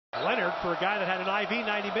Leonard, for a guy that had an IV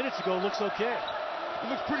 90 minutes ago, looks okay. He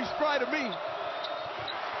looks pretty spry to me.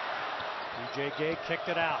 DJ Gay kicked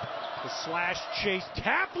it out. The slash chase.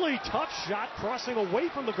 Tapley, tough shot, crossing away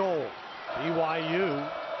from the goal. BYU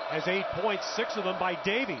has 8 points, 6 of them by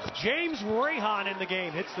Davies. James Rahan in the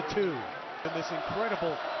game hits the 2. And this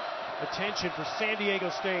incredible attention for San Diego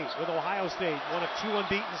State with Ohio State. One of 2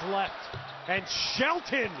 unbeatens left. And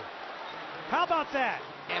Shelton, how about that?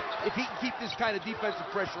 If he can keep this kind of defensive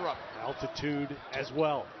pressure up. Altitude as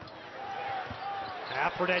well.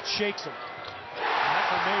 Fredette shakes him.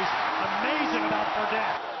 That's amazing. Amazing about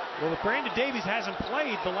Fredette. Well, Brandon Davies hasn't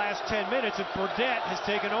played the last 10 minutes, and Fredette has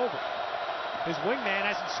taken over. His wingman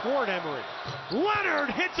hasn't scored, Emory.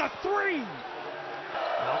 Leonard hits a 3!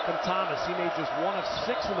 Malcolm Thomas, he made just 1 of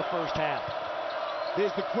 6 in the first half.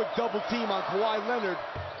 There's the quick double team on Kawhi Leonard.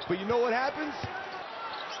 But you know what happens?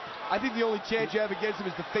 I think the only chance you have against him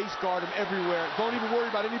is to face guard him everywhere. Don't even worry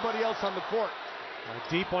about anybody else on the court. A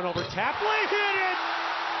deep one over Tapley, hit it!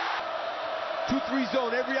 2-3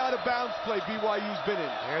 zone, every out of bounds play BYU's been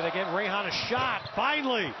in. There they get Rahan a shot,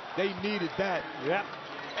 finally. They needed that. Yep.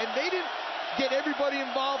 And they didn't get everybody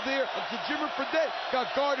involved there until Jimmer Fredette got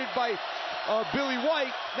guarded by Billy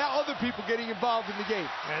White. Now other people getting involved in the game.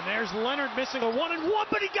 And there's Leonard missing a 1-and-1,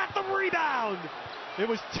 but he got the rebound. It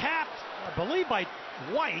was tapped, I believe, by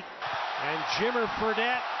White. And Jimmer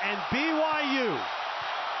Fredette and BYU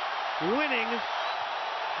winning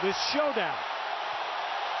this showdown.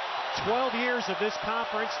 12 years of this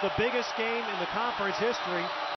conference, the biggest game in the conference history.